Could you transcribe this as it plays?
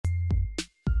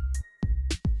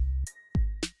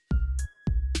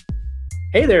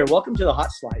Hey there, welcome to The Hot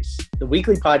Slice, the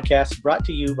weekly podcast brought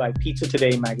to you by Pizza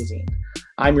Today magazine.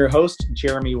 I'm your host,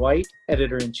 Jeremy White,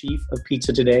 editor-in-chief of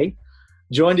Pizza Today,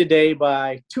 joined today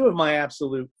by two of my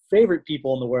absolute favorite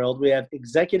people in the world. We have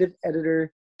executive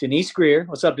editor Denise Greer.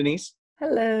 What's up, Denise?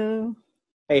 Hello.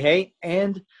 Hey.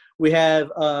 And we have,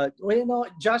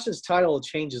 Josh's title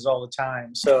changes all the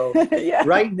time. So Yeah.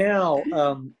 Right now,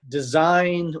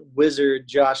 design wizard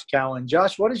Josh Cowan.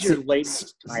 Josh, what is your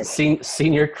latest title?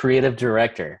 Senior creative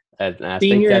director. I Senior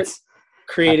think that's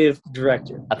creative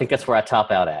director. I think that's where I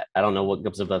top out at. I don't know what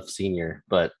goes above senior,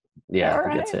 but yeah, All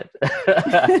I think right.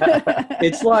 that's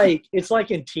it. It's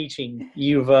like in teaching.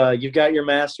 You've got your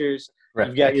master's, Right.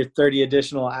 You've got your 30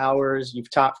 additional hours, you've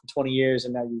taught for 20 years,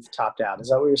 and now you've topped out. Is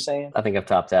that what you're saying? I think I've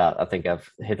topped out. I think I've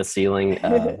hit the ceiling.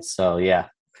 So yeah,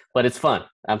 but it's fun.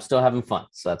 I'm still having fun.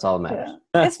 So that's all that matters.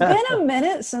 Yeah. It's been a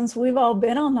minute since we've all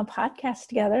been on the podcast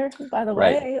together, by the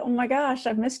Right. way. Oh my gosh,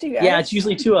 I've missed you guys. Yeah, it's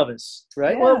usually two of us,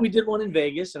 right? Yeah. Well, we did one in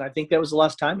Vegas, and I think that was the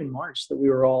last time in March that we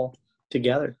were all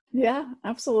together. Yeah,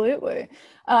 absolutely.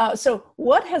 So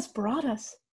what has brought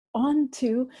us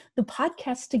onto the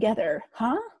podcast together,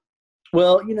 huh?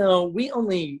 Well, we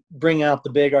only bring out the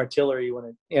big artillery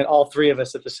and all three of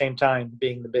us at the same time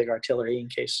being the big artillery, in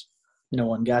case no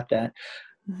one got that.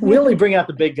 We only bring out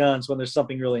the big guns when there's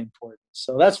something really important.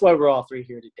 So that's why we're all three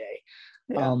here today.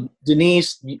 Yeah.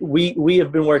 Denise, we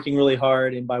have been working really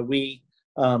hard, and by we,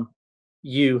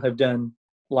 you have done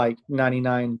like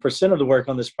 99% of the work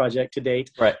on this project to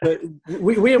date. Right. But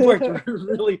we have worked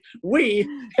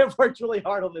really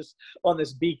hard on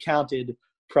this Be Counted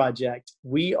project.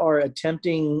 We are we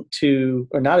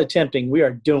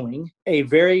are doing a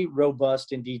very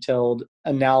robust and detailed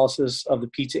analysis of the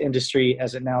pizza industry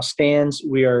as it now stands.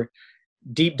 We are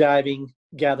deep diving,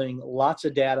 gathering lots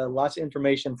of data, lots of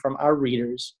information from our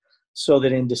readers, so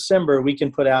that in December we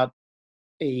can put out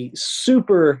a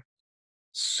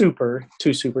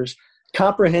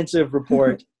comprehensive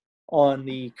report on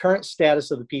the current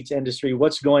status of the pizza industry,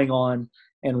 what's going on,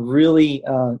 and really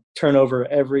turn over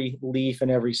every leaf and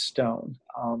every stone.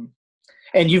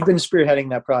 And you've been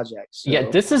spearheading that project. So. Yeah,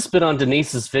 this has been on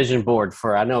Denise's vision board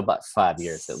for, I know, about 5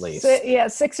 years at least.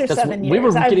 6 or 7 years. We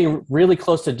were getting really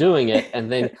close to doing it,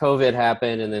 and then COVID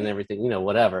happened, and then everything,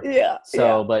 whatever. Yeah.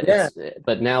 So, yeah.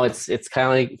 but now it's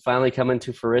kind of finally coming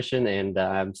to fruition, and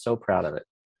I'm so proud of it.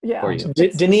 Yeah. For you.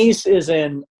 Denise is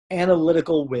an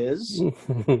analytical whiz.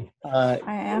 I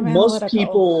am Most analytical.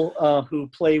 people who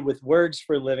play with words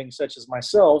for a living, such as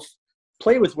myself,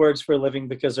 play with words for a living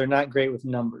because they're not great with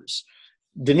numbers.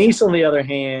 Denise, on the other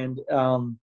hand,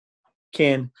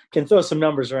 can throw some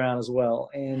numbers around as well.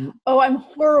 And I'm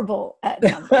horrible at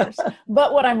numbers,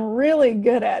 but what I'm really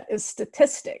good at is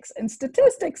statistics. And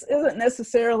statistics isn't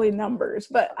necessarily numbers,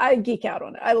 but I geek out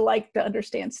on it. I like to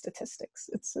understand statistics.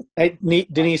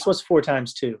 Denise, what's 4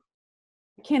 times 2?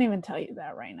 I can't even tell you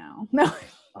that right now. No.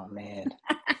 Oh man,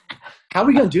 how are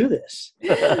we gonna do this? You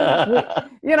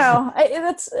have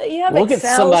We'll get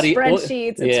Excel somebody-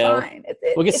 spreadsheets. It's fine.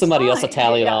 We'll get somebody else to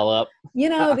tally it all up.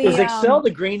 Is Excel the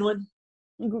green one?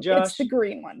 Josh? It's the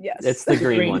green one. Yes, It's the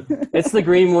green one. It's the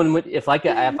green one. If I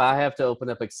have to open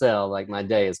up Excel, like my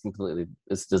day is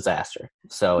it's disaster.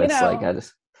 So it's like I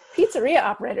just. Pizzeria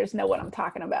operators know what I'm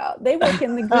talking about. They work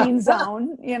in the green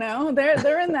zone.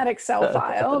 They're in that Excel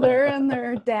file. They're in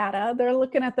their data. They're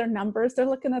looking at their numbers. They're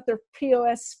looking at their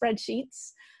POS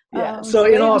spreadsheets. Yeah. So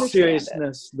in all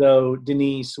seriousness, though,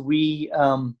 Denise, we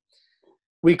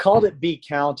called it Be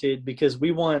Counted because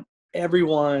we want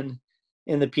everyone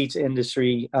in the pizza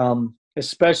industry,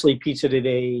 especially Pizza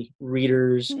Today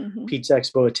readers, Pizza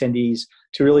Expo attendees,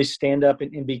 to really stand up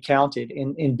and be counted.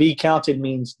 And be counted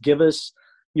means give us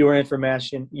your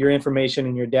information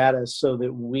and your data so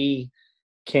that we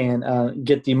can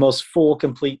get the most full,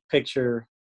 complete picture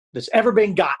that's ever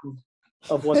been gotten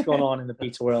of what's going on in the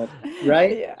pizza world,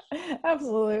 right? Yeah,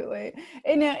 absolutely.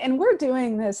 And we're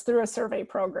doing this through a survey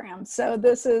program. So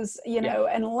this is,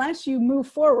 unless you move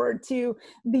forward to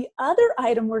the other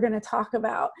item we're going to talk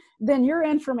about, then your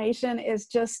information is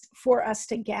just for us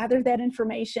to gather that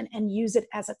information and use it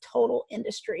as a total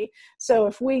industry. So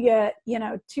if we get,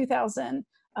 2,000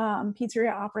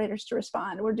 pizzeria operators to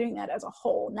respond, we're doing that as a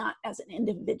whole, not as an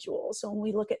individual. So when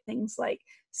we look at things like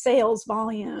sales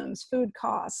volumes, food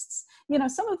costs,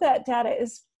 some of that data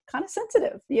is kind of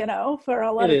sensitive, for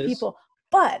a lot of people.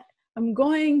 But I'm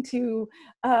going to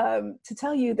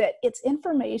tell you that it's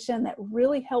information that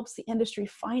really helps the industry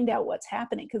find out what's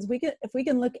happening. Because if we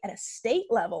can look at a state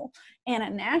level and a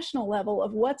national level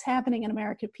of what's happening in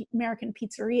American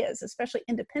pizzerias, especially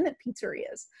independent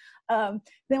pizzerias,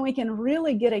 then we can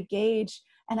really get a gauge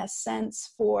and a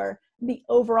sense for the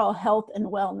overall health and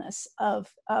wellness of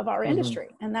our industry.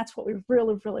 And that's what we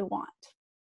really, really want.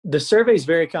 The survey is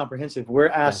very comprehensive. We're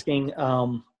asking,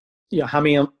 how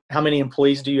many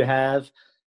employees do you have?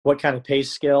 What kind of pay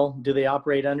scale do they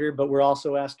operate under? But we're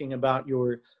also asking about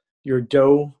your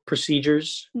dough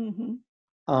procedures.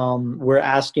 We're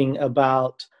asking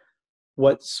about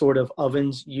what sort of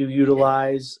ovens you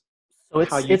utilize,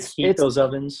 how you heat those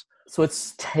ovens. So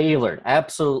it's tailored,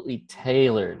 absolutely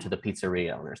tailored to the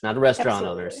pizzeria owners, not the restaurant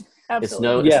owners.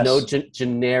 Absolutely. It's no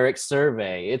generic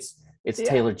survey. It's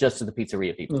tailored just to the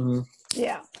pizzeria people.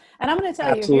 Yeah. And I'm going to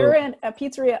tell you, if you're a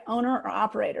pizzeria owner or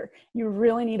operator, you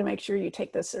really need to make sure you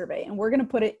take this survey. And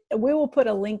we will put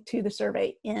a link to the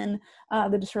survey in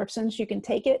the description so you can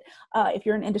take it. If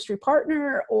you're an industry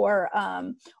partner or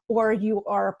you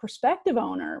are a prospective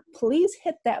owner, please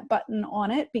hit that button on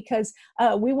it, because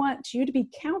we want you to be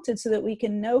counted so that we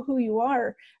can know who you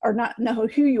are, or not know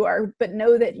who you are, but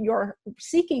know that you're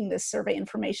seeking this survey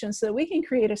information so that we can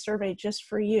create a survey just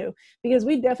for you, because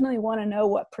we definitely want to know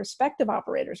what prospective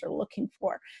operators are looking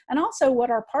for, and also what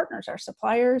our partners, our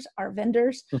suppliers, our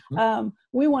vendors,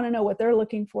 we want to know what they're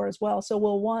looking for as well. So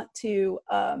we'll want to,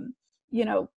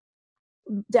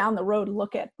 down the road,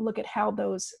 look at how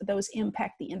those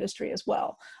impact the industry as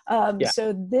well.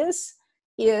 So this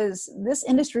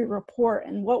industry report,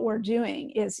 and what we're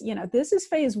doing is, this is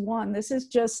phase one. This is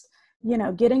just,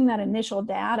 getting that initial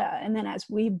data. And then as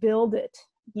we build it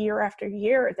year after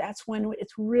year, that's when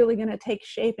it's really going to take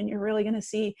shape, and you're really going to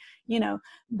see,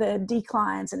 the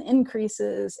declines and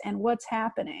increases and what's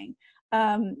happening.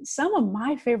 Some of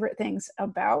my favorite things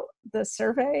about the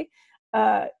survey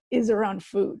is around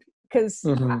food, because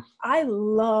I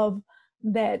love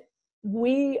that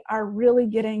we are really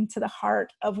getting to the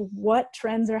heart of what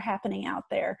trends are happening out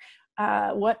there,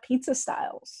 what pizza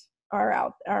styles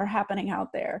are happening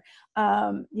out there,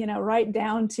 right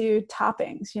down to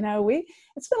toppings.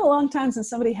 It's been a long time since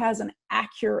somebody has an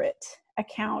accurate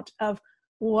account of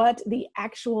what the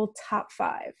actual top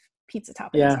 5 pizza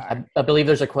toppings are. I believe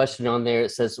there's a question on there. It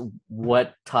says,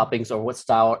 what toppings or what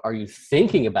style are you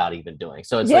thinking about even doing?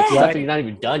 So it's like stuff that you're not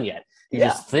even done yet. You're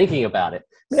just thinking about it.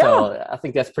 So I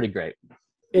think that's pretty great.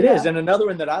 It is. And another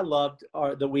one that I loved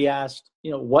that we asked,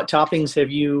 what toppings have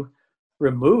you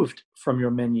removed from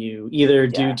your menu, either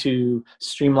due to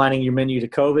streamlining your menu to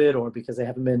COVID or because they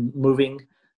haven't been moving?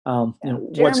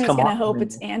 Jeremy's going to hope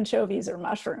it's anchovies or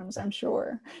mushrooms, I'm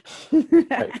sure.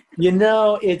 I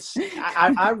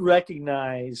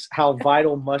recognize how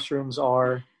vital mushrooms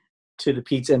are to the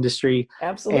pizza industry.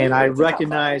 Absolutely. And I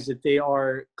recognize that they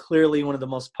are clearly one of the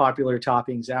most popular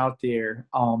toppings out there.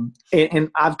 And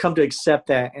I've come to accept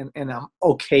that, and I'm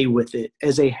okay with it.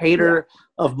 As a hater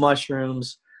of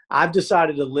mushrooms, I've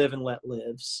decided to live and let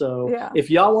live. So if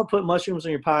y'all want to put mushrooms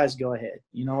on your pies, go ahead.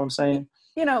 You know what I'm saying?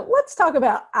 Let's talk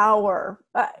about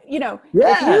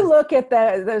if you look at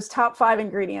those top 5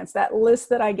 ingredients, that list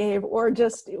that I gave, or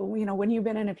just, when you've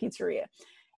been in a pizzeria,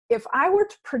 if I were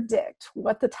to predict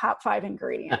what the top 5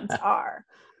 ingredients are,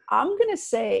 I'm going to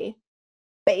say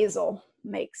basil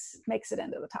makes it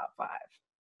into the top 5.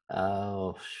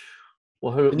 Oh,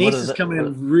 well, Denise is coming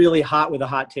in really hot with a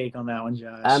hot take on that one,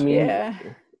 Josh. I mean,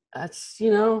 that's,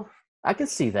 I can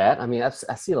see that. I mean, I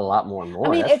see it a lot more and more.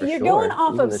 I mean, if you're going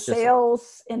off of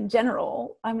sales in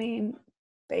general, I mean,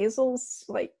 basil's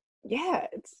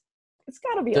it's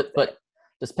got to be up there. But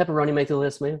does pepperoni make the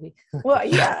list, maybe? Well,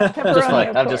 yeah,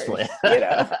 pepperoni. I'm just playing.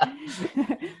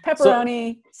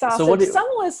 Pepperoni, sausage. Some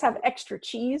lists have extra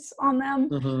cheese on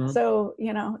them, so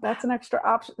that's an extra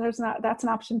option. That's an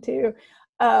option too.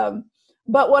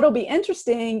 But what'll be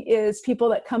interesting is people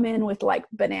that come in with like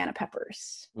banana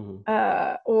peppers,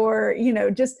 or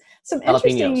just some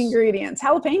interesting ingredients,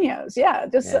 jalapenos. Yeah,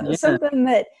 something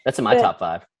that's in my top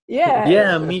 5.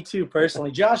 Yeah, me too personally.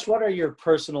 Josh, what are your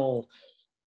personal?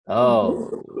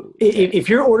 If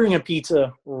you're ordering a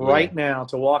pizza right now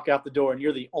to walk out the door and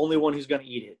you're the only one who's going to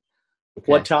eat it,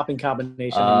 what topping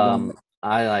combination are you doing?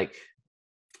 I like,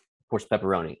 of course,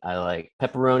 pepperoni. I like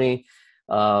pepperoni.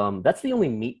 That's the only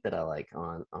meat that I like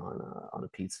on a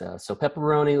pizza. So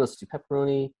pepperoni. Let's do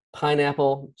pepperoni,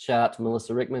 pineapple. Shout out to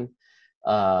Melissa Rickman.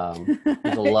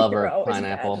 Who's a lover of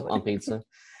pineapple on pizza.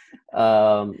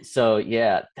 So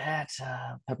yeah, that's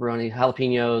pepperoni,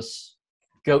 jalapenos.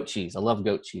 Goat cheese. I love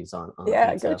goat cheese on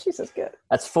pizza. Goat cheese is good.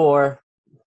 That's 4.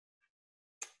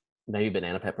 Maybe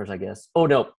banana peppers, I guess. Oh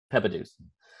no, peppadews.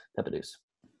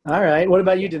 All right. What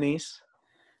about you, Denise?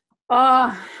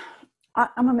 I'm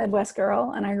a Midwest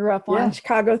girl, and I grew up on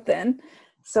Chicago thin.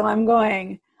 So I'm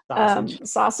going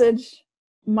sausage,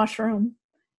 mushroom,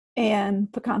 and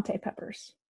picante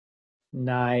peppers.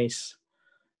 Nice.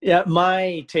 Yeah,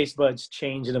 my taste buds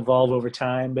change and evolve over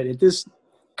time, but at this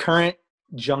current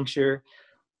juncture,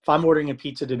 if I'm ordering a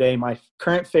pizza today, my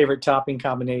current favorite topping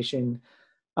combination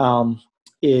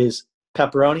is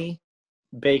pepperoni,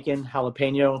 bacon,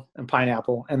 jalapeno, and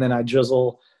pineapple, and then I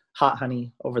drizzle hot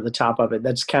honey over the top of it.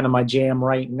 That's kind of my jam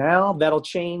right now. That'll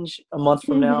change a month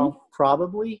from now,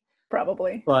 probably.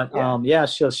 But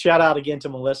so shout out again to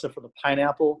Melissa for the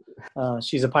pineapple.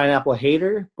 She's a pineapple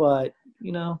hater, but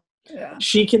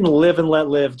she can live and let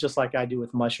live, just like I do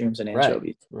with mushrooms and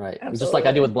anchovies. Right. Just like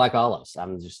I do with black olives.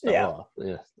 I'm just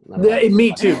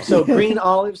me too. So green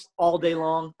olives all day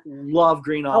long. Love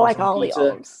green olives. I like all the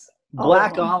olives.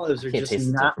 Black olives are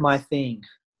just not my thing.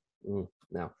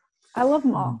 No. I love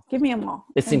them all. Give me them all.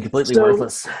 It seemed completely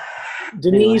worthless.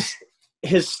 Denise,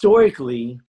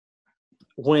 historically,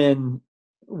 when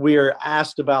we're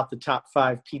asked about the top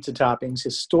 5 pizza toppings,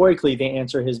 historically the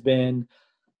answer has been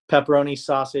pepperoni,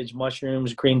 sausage,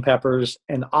 mushrooms, green peppers,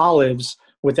 and olives,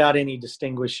 without any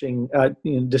distinction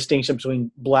between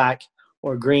black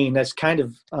or green. That's kind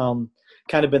of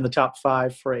been the top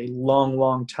 5 for a long,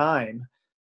 long time.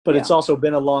 But it's also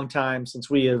been a long time since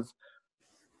we have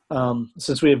done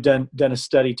a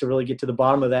study to really get to the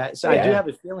bottom of that. So I do have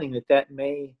a feeling that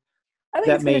may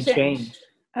change.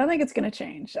 I think it's going to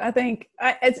change. I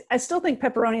still think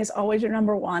pepperoni is always your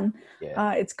number one.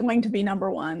 Yeah. It's going to be number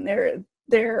one. There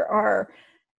are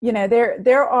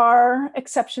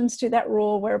exceptions to that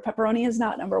rule where pepperoni is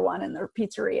not number one in their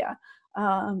pizzeria.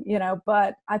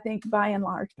 But I think by and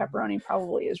large, pepperoni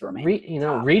probably is remaining.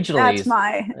 Regionally,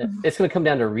 it's going to come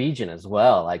down to region as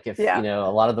well. Like if, a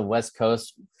lot of the West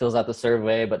Coast fills out the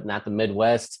survey, but not the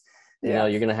Midwest, you're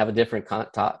going to have a different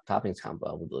toppings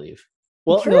combo, I would believe.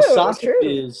 Well, sausage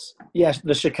is,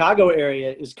 the Chicago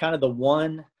area is kind of the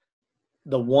one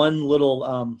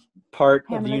little part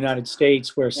of the United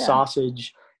States where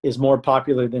sausage is more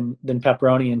popular than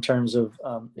pepperoni in terms of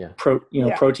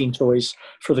protein choice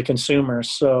for the consumer.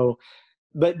 So,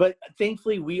 but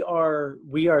thankfully we are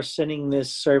sending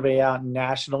this survey out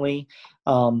nationally.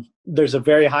 There's a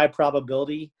very high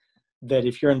probability that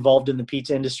if you're involved in the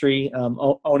pizza industry,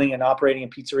 owning and operating a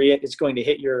pizzeria, it's going to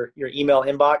hit your email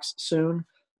inbox soon.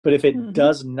 But if it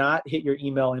does not hit your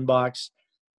email inbox,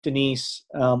 Denise,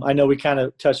 I know we kind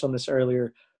of touched on this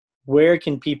earlier. Where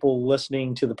can people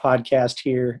listening to the podcast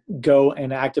here go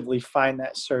and actively find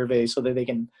that survey so that they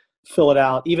can fill it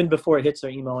out even before it hits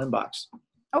their email inbox?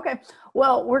 Okay.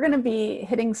 Well, we're going to be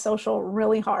hitting social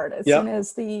really hard as soon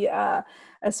as the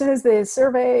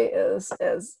survey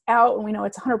is out and we know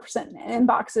it's 100% in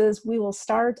inboxes. We will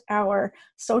start our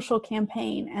social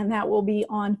campaign, and that will be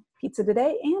on Pizza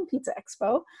Today and Pizza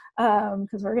Expo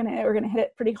because we're gonna hit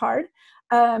it pretty hard.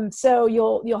 So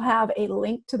you'll have a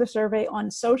link to the survey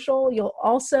on social. You'll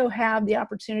also have the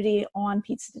opportunity on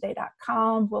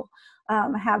pizzatoday.com. We'll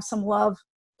have some love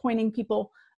pointing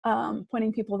people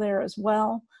there as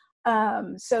well.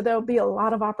 So there'll be a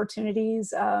lot of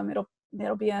opportunities. It'll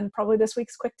be in probably this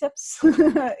week's Quick Tips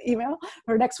email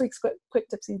or next week's Quick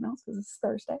Tips emails because it's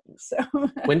Thursday. So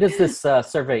when does this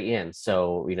survey end?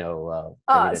 So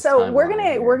so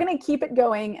we're gonna keep it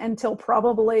going until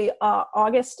probably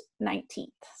August 19th.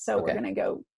 So we're gonna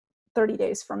go 30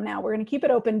 days from now. We're gonna keep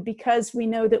it open because we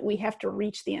know that we have to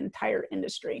reach the entire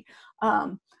industry.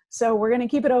 So we're gonna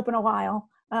keep it open a while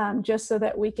just so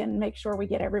that we can make sure we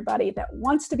get everybody that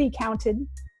wants to be counted.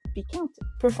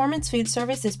 Performance Food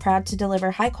Service is proud to deliver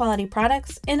high-quality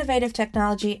products, innovative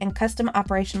technology, and custom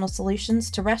operational solutions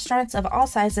to restaurants of all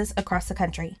sizes across the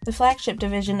country. The flagship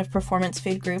division of Performance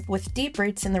Food Group, with deep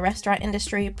roots in the restaurant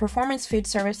industry, Performance Food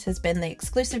Service has been the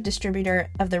exclusive distributor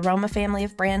of the Roma family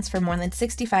of brands for more than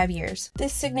 65 years.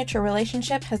 This signature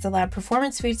relationship has allowed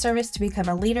Performance Food Service to become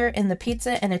a leader in the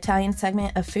pizza and Italian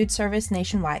segment of food service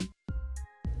nationwide.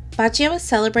 Bacio is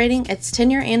celebrating its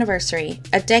 10-year anniversary,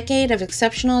 a decade of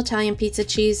exceptional Italian pizza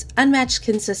cheese, unmatched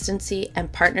consistency, and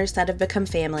partners that have become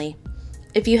family.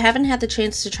 If you haven't had the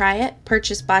chance to try it,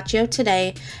 purchase Bacio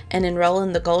today and enroll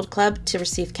in the Gold Club to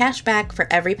receive cash back for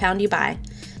every pound you buy.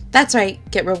 That's right,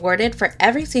 get rewarded for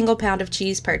every single pound of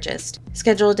cheese purchased.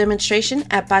 Schedule a demonstration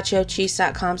at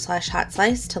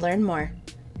baciocheese.com/hotslice to learn more.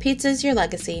 Pizza is your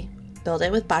legacy. Build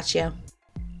it with Bacio.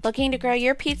 Looking to grow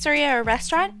your pizzeria or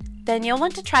restaurant? Then you'll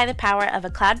want to try the power of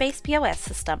a cloud-based POS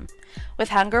system. With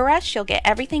Hunger Rush, you'll get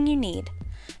everything you need.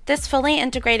 This fully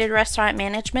integrated restaurant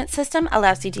management system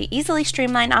allows you to easily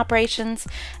streamline operations,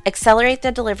 accelerate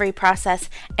the delivery process,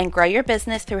 and grow your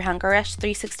business through Hunger Rush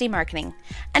 360 marketing.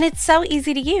 And it's so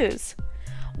easy to use.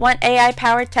 Want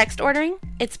AI-powered text ordering?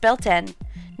 It's built in.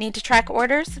 Need to track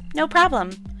orders? No problem.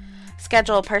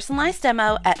 Schedule a personalized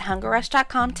demo at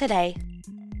hungerrush.com today.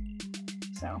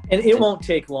 So, and it won't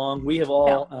take long. We have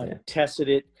all Yeah. tested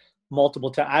it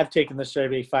multiple times. I've taken the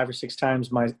survey 5 or 6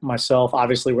 times myself.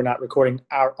 Obviously, we're not recording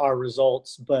our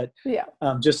results, but yeah.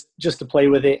 just to play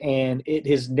with it, and it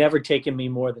has never taken me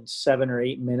more than 7 or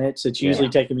 8 minutes. It's usually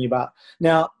taken me about,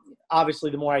 now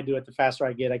obviously the more I do it, the faster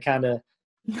I get. I kind of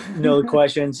know the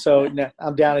questions, so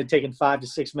I'm down to taking 5 to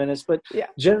 6 minutes, but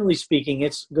generally speaking,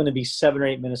 it's going to be 7 or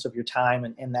 8 minutes of your time,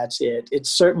 and that's it. It's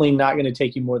certainly not going to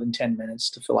take you more than 10 minutes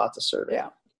to fill out the survey. Yeah.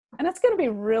 And it's going to be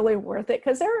really worth it,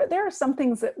 because there are some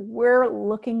things that we're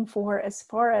looking for as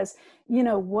far as, you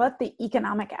know, what the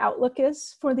economic outlook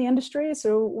is for the industry.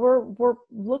 So we're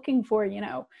looking for, you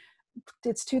know,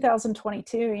 it's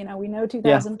 2022, you know, we know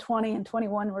 2020 and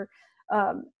 21 were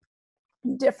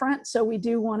different. So we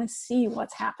do want to see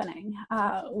what's happening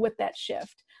with that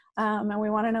shift. And we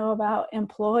want to know about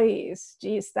employees.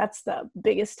 Geez, that's the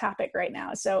biggest topic right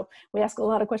now. So we ask a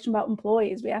lot of questions about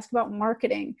employees. We ask about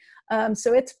marketing.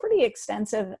 So it's pretty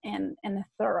extensive and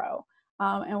thorough.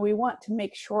 And we want to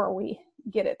make sure we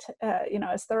get it, you know,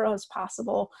 as thorough as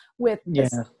possible with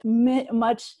as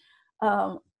much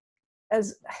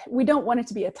as we don't want it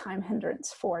to be a time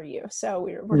hindrance for you. So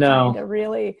we're trying to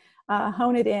really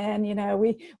hone it in. You know,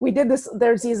 we did this,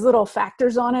 there's these little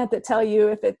factors on it that tell you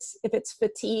if it's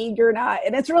fatigue or not,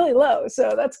 and it's really low.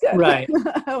 So that's good. Right.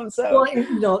 So, well,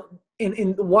 you know,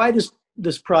 and why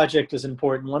this project is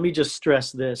important, let me just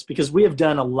stress this, because we have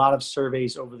done a lot of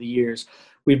surveys over the years.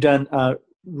 We've done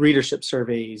readership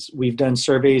surveys. We've done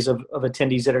surveys of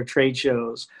attendees at our trade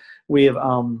shows. We have,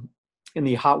 in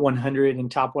the Hot 100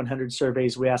 and Top 100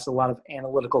 surveys, we asked a lot of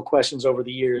analytical questions over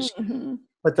the years. Mm-hmm.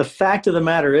 But the fact of the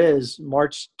matter is,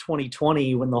 March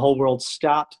 2020, when the whole world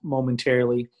stopped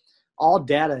momentarily, all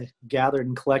data gathered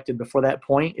and collected before that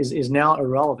point is now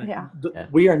irrelevant. Yeah.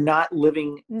 We are not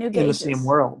living in the same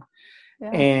world.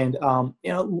 Yeah. And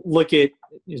you know,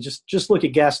 just look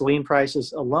at gasoline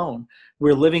prices alone.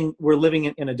 We're living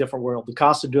in a different world. The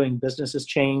cost of doing business has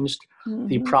changed. Mm-hmm.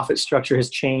 The profit structure has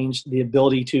changed. The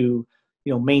ability to,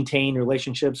 you know, maintain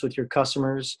relationships with your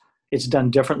customers, it's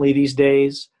done differently these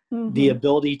days. Mm-hmm. The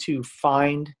ability to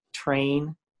find,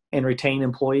 train, and retain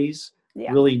employees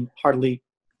really hardly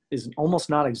is almost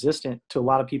non-existent to a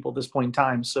lot of people at this point in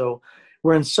time. So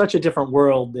we're in such a different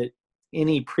world that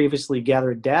any previously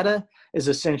gathered data is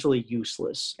essentially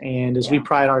useless. And as we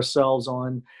pride ourselves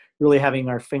on really having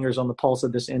our fingers on the pulse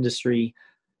of this industry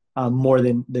more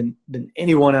than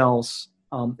anyone else,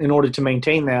 in order to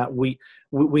maintain that, we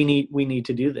need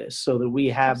to do this so that we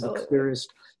have the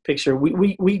clearest picture.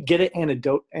 We get it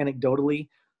anecdotally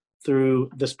through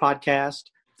this podcast,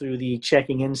 through the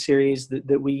checking in series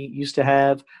that we used to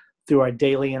have, through our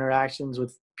daily interactions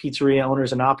with pizzeria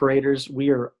owners and operators. We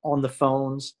are on the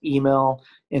phones, email,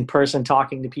 in person,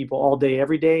 talking to people all day,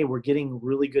 every day. We're getting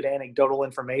really good anecdotal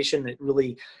information that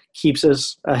really keeps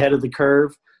us ahead of the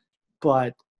curve.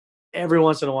 But every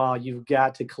once in a while, you've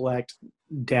got to collect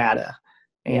data.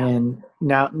 And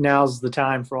now's the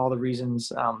time for all the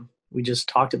reasons we just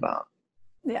talked about.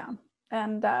 Yeah.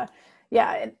 And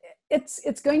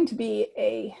it's going to be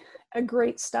a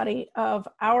great study of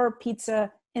our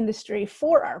pizza industry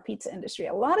for our pizza industry.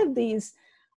 A lot of these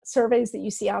surveys that you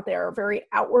see out there are very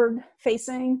outward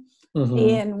facing. Mm-hmm.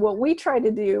 And what we tried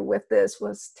to do with this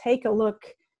was take a look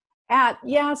at,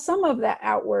 some of that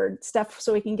outward stuff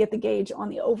so we can get the gauge on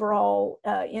the overall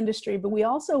industry. But we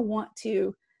also want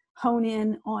to hone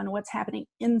in on what's happening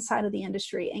inside of the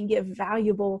industry and give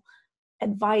valuable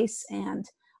advice and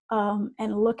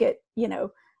look at, you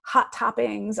know, hot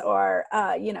toppings or,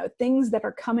 you know, things that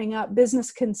are coming up,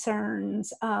 business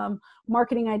concerns,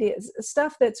 marketing ideas,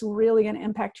 stuff that's really going to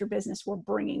impact your business. We're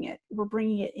bringing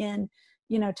it in,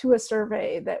 you know, to a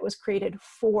survey that was created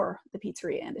for the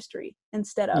pizzeria industry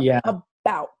instead of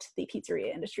about the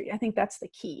pizzeria industry. I think that's the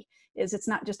key, is it's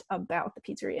not just about the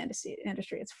pizzeria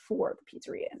industry, it's for the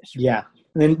pizzeria industry. Yeah.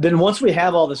 And then once we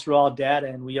have all this raw data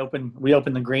and we open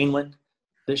the green one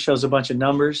that shows a bunch of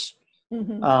numbers,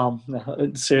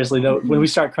 seriously though, when we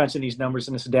start crunching these numbers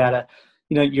and this data,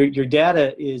 you know, your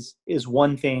data is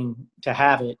one thing to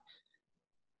have it,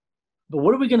 but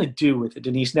what are we going to do with it,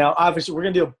 Denise? Now, obviously we're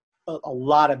going to do a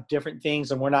lot of different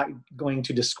things, and we're not going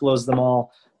to disclose them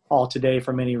all today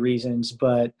for many reasons,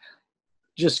 but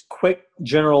just quick,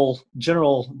 general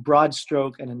broad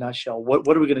stroke in a nutshell, what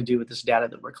are we going to do with this data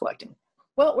that we're collecting?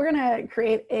 Well, we're going to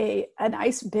create a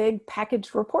nice big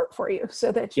packaged report for you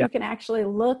so that you can actually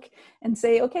look and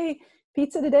say, okay,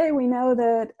 Pizza Today, we know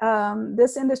that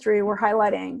this industry, we're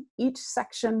highlighting each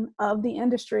section of the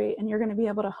industry, and you're going to be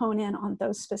able to hone in on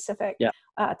those specific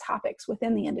topics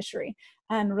within the industry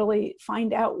and really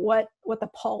find out what the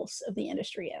pulse of the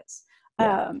industry is.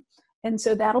 And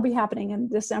so that'll be happening in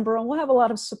December, and we'll have a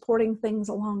lot of supporting things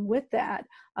along with that,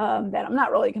 that I'm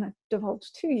not really going to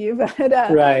divulge to you,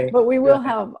 but we will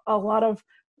have a lot of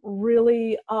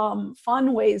really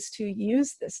fun ways to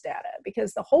use this data,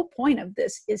 because the whole point of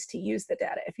this is to use the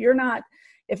data. If you're not,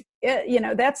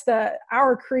 that's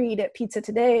our creed at Pizza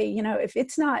Today, if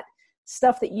it's not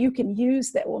stuff that you can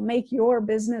use that will make your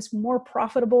business more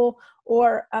profitable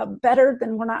or better,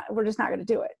 then we're just not going to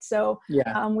do it. So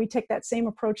we take that same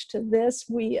approach to this.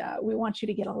 We want you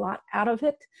to get a lot out of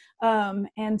it.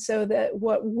 And so that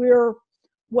what we're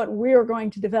going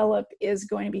to develop is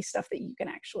going to be stuff that you can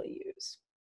actually use.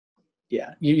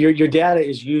 Yeah. Your data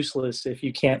is useless if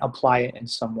you can't apply it in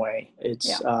some way.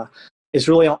 It's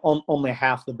really only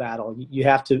half the battle. You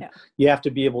have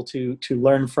to be able to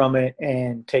learn from it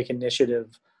and take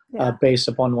initiative based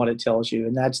upon what it tells you.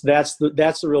 And that's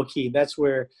the real key. That's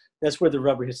where the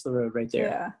rubber hits the road right there.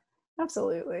 Yeah,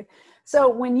 absolutely. So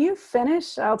when you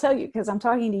finish, I'll tell you, because I'm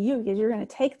talking to you, because you're going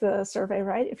to take the survey,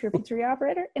 right? If you're a pizzeria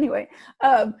operator. Anyway,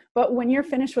 but when you're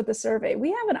finished with the survey, we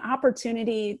have an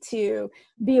opportunity to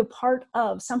be a part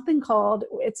of something called,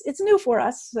 it's new for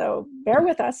us, so bear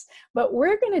with us, but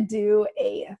we're going to do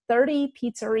a 30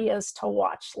 pizzerias to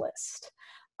watch list.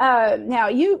 Now,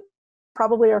 you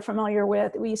probably are familiar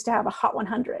with, we used to have a Hot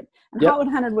 100, and Hot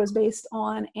 100 was based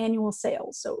on annual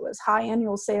sales. So it was high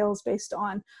annual sales based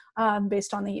on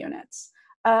the units.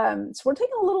 So we're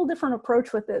taking a little different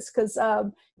approach with this, because,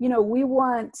 we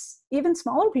want even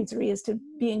smaller pizzerias to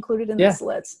be included in this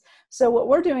list. So what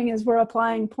we're doing is we're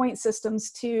applying point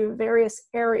systems to various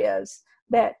areas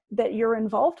that you're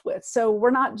involved with. So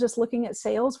we're not just looking at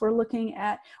sales, we're looking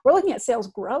at sales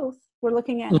growth. We're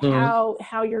looking at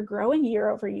how you're growing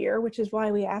year over year, which is why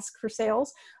we ask for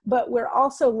sales. But we're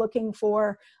also looking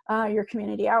for your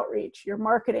community outreach, your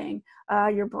marketing,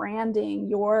 your branding,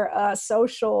 your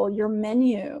social, your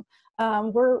menu.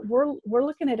 We're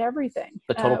looking at everything.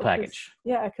 The total package.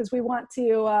 Because we want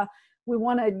to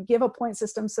give a point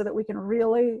system so that we can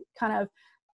really kind of,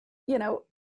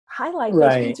 highlight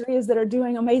those pizzerias that are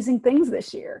doing amazing things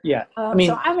this year. Yeah.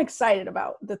 So I'm excited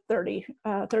about the 30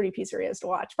 pizzerias to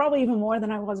watch, probably even more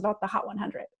than I was about the Hot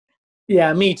 100.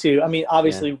 Yeah, me too. I mean,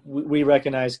 obviously we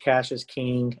recognize cash is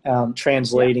king,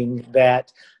 translating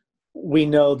that we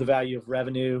know the value of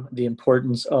revenue, the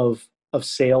importance of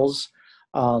sales.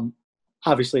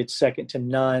 Obviously it's second to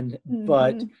none,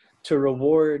 but to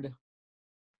reward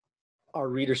our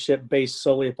readership based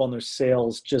solely upon their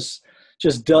sales just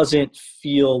doesn't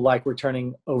feel like we're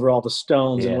turning over all the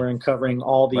stones and we're uncovering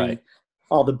all the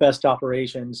best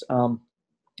operations.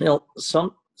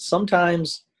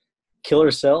 Sometimes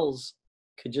killer sales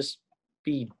could just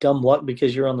be dumb luck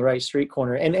because you're on the right street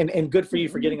corner, and good for you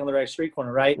for getting on the right street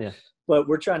corner, right? Yeah. But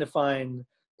we're trying to find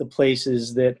the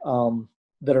places that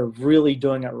are really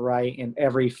doing it right in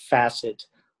every facet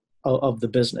of the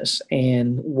business.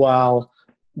 And while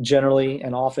generally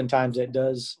and oftentimes it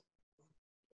does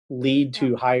lead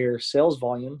to higher sales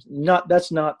volumes, that's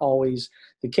not always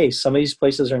the case. Some of these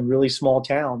places are in really small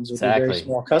towns with a very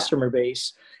small customer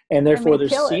base, and therefore their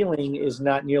ceiling is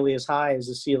not nearly as high as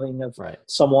the ceiling of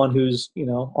someone who's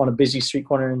on a busy street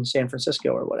corner in San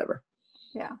Francisco or whatever.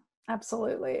 Yeah,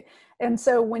 absolutely. And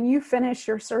so when you finish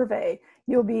your survey,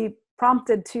 you'll be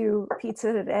prompted to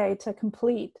Pizza Today to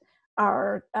complete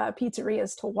our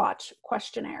pizzerias to watch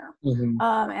questionnaire.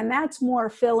 And that's more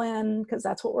fill in, because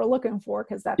that's what we're looking for,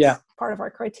 because that's part of our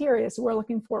criteria. So we're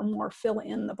looking for more fill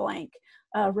in the blank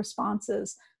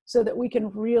responses, so that we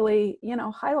can really,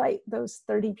 highlight those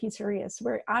 30 pizzerias.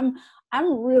 Where I'm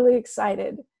really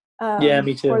excited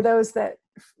me too. For those that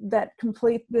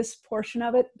complete this portion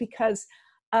of it, because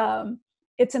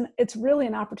it's really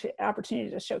an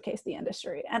opportunity to showcase the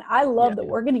industry. And I love that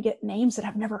we're going to get names that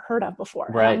I've never heard of before.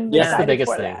 Right. That's the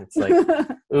biggest thing. It's like,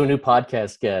 new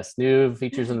podcast guests, new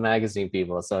features in the magazine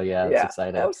people. So it's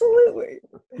exciting. Absolutely.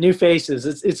 New faces.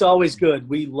 It's always good.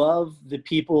 We love the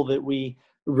people that we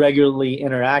regularly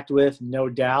interact with, no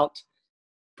doubt,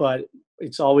 but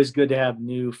it's always good to have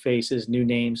new faces, new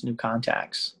names, new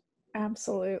contacts.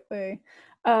 Absolutely.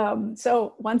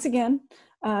 So once again,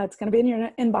 it's going to be in your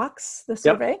inbox, the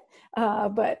survey,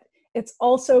 but it's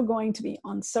also going to be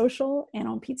on social and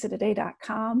on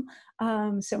pizzatoday.com.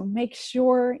 So make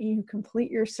sure you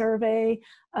complete your survey.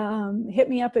 Hit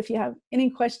me up if you have any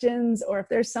questions, or if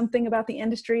there's something about the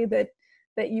industry that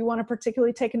you want to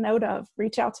particularly take a note of.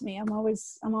 Reach out to me. I'm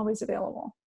always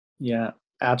available. Yeah,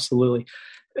 absolutely.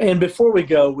 And before we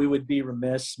go, we would be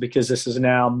remiss, because this is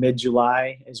now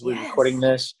mid-July as we're recording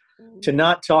this, to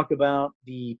not talk about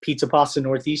the Pizza Pasta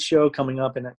Northeast show coming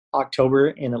up in October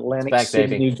in Atlantic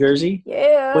City, New Jersey.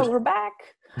 Yeah, we're back.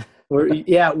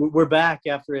 We're back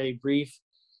after a brief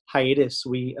hiatus.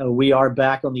 We are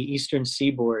back on the Eastern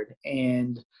Seaboard,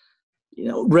 and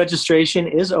registration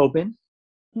is open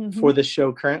for the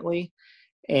show currently.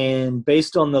 And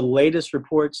based on the latest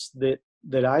reports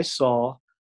that I saw,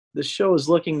 the show is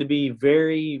looking to be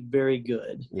very, very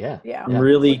good. Yeah. I'm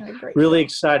really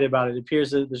excited about it. It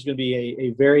appears that there's going to be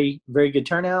a very, very good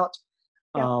turnout.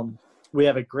 Yeah. We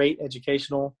have a great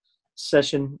educational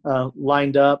session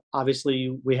lined up.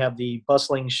 Obviously, we have the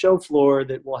bustling show floor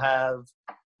that will have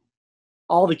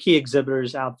all the key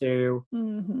exhibitors out there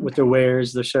with their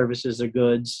wares, their services, their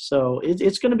goods. So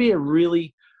it's going to be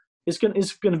it's going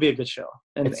to be a good show,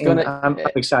 and I'm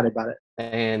excited about it.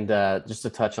 And just to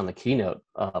touch on the keynote,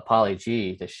 Pauly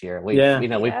G this year, we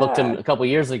booked him a couple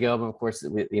years ago, but of course,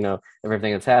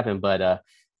 everything that's happened. But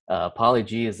Pauly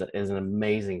G is an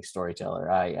amazing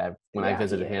storyteller. When I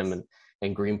visited him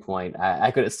in Greenpoint,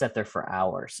 I could have sat there for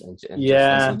hours and just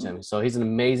listened to him. So he's an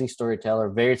amazing storyteller,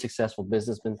 very successful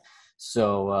businessman.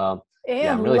 So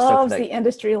and really loves the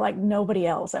industry like nobody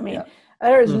else. I mean,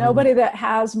 there's nobody that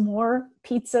has more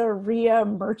pizzeria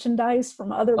merchandise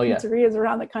from other pizzerias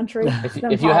around the country.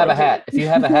 If you have a hat,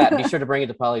 be sure to bring it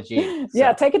to Pauly G. So.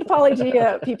 Yeah, take it to Pauly G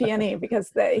at PP&E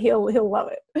because he'll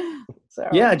love it. So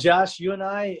yeah, Josh, you and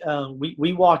I,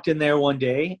 we walked in there one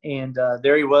day, and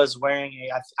there he was wearing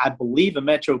I believe a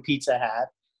Metro Pizza hat.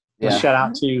 Yeah. Shout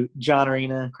out to John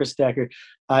Arena, Chris Decker.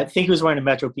 I think he was wearing a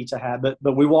Metro Pizza hat,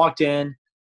 but we walked in,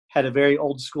 had a very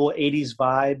old school 80s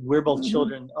vibe. We're both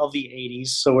children of the 80s,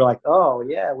 so we're like, oh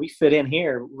yeah, we fit in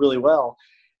here really well.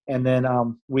 And then I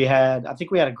think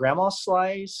we had a grandma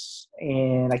slice,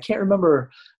 and I can't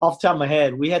remember off the top of my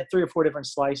head. We had 3 or 4 different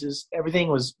slices. Everything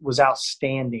was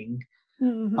outstanding.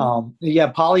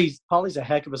 Pauly's a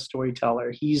heck of a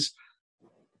storyteller. He's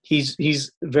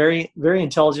very, very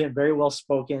intelligent, very well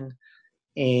spoken,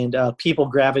 and people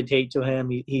gravitate to him.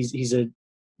 He's a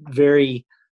very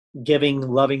giving,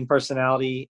 loving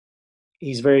personality.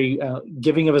 He's very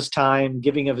giving of his time,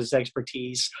 giving of his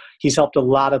expertise. He's helped a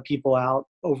lot of people out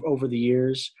over the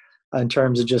years in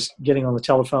terms of just getting on the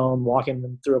telephone, walking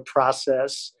them through a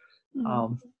process.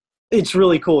 It's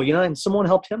really cool, and someone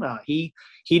helped him out. He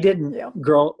didn't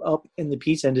grow up in the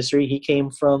pizza industry. He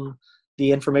came from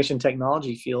the information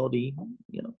technology field. He,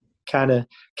 kind of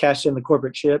cashed in the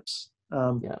corporate chips,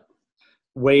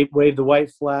 waved the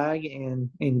white flag,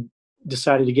 and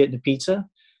decided to get into pizza.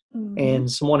 And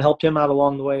someone helped him out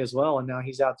along the way as well. And now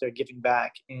he's out there giving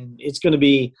back, and his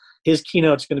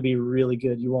keynote's going to be really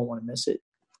good. You won't want to miss it.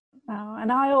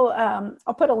 And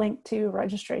I'll put a link to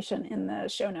registration in the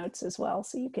show notes as well,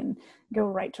 so you can go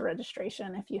right to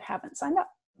registration if you haven't signed up.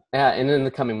 Yeah, and in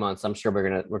the coming months, I'm sure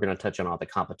we're gonna touch on all the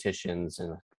competitions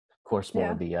and, of course,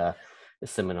 more of the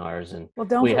seminars. And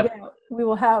don't forget, we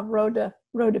will have Road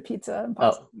to Pizza and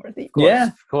Pasta Northeast.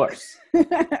 Of course, we'll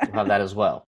have that as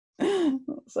well.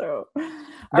 So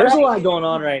there's a lot going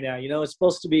on right now. It's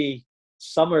supposed to be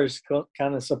summer's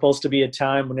kind of supposed to be a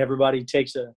time when everybody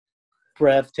takes a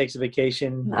breath, takes a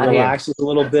vacation, relaxes a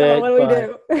little bit. What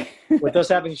do we do? With us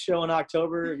having a show in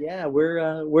October, we're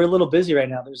a little busy right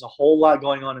now. There's a whole lot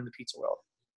going on in the pizza world.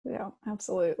 Yeah,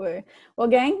 absolutely. Well,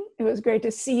 gang, it was great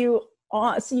to see you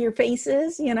see your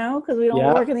faces, because we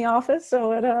don't work in the office,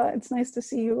 so it's nice to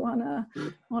see you on a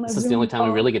This is the only time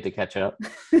we really get to catch up.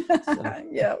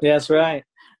 Yeah, that's right.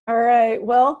 All right.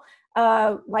 Well,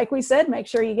 like we said, make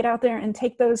sure you get out there and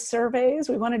take those surveys.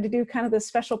 We wanted to do kind of this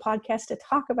special podcast to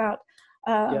talk about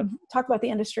the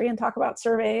industry and talk about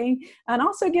surveying, and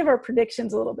also give our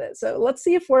predictions a little bit. So let's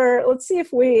see if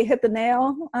we hit the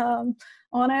nail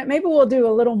on it. Maybe we'll do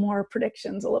a little more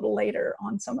predictions a little later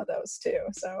on some of those too.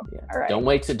 So all right. Don't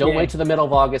wait to the middle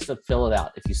of August to fill it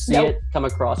out. If you see it come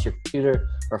across your computer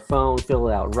or phone, fill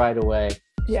it out right away.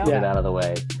 Get it out of the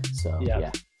way. So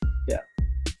yeah.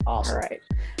 Awesome.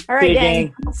 All right,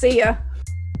 gang. I'll see ya.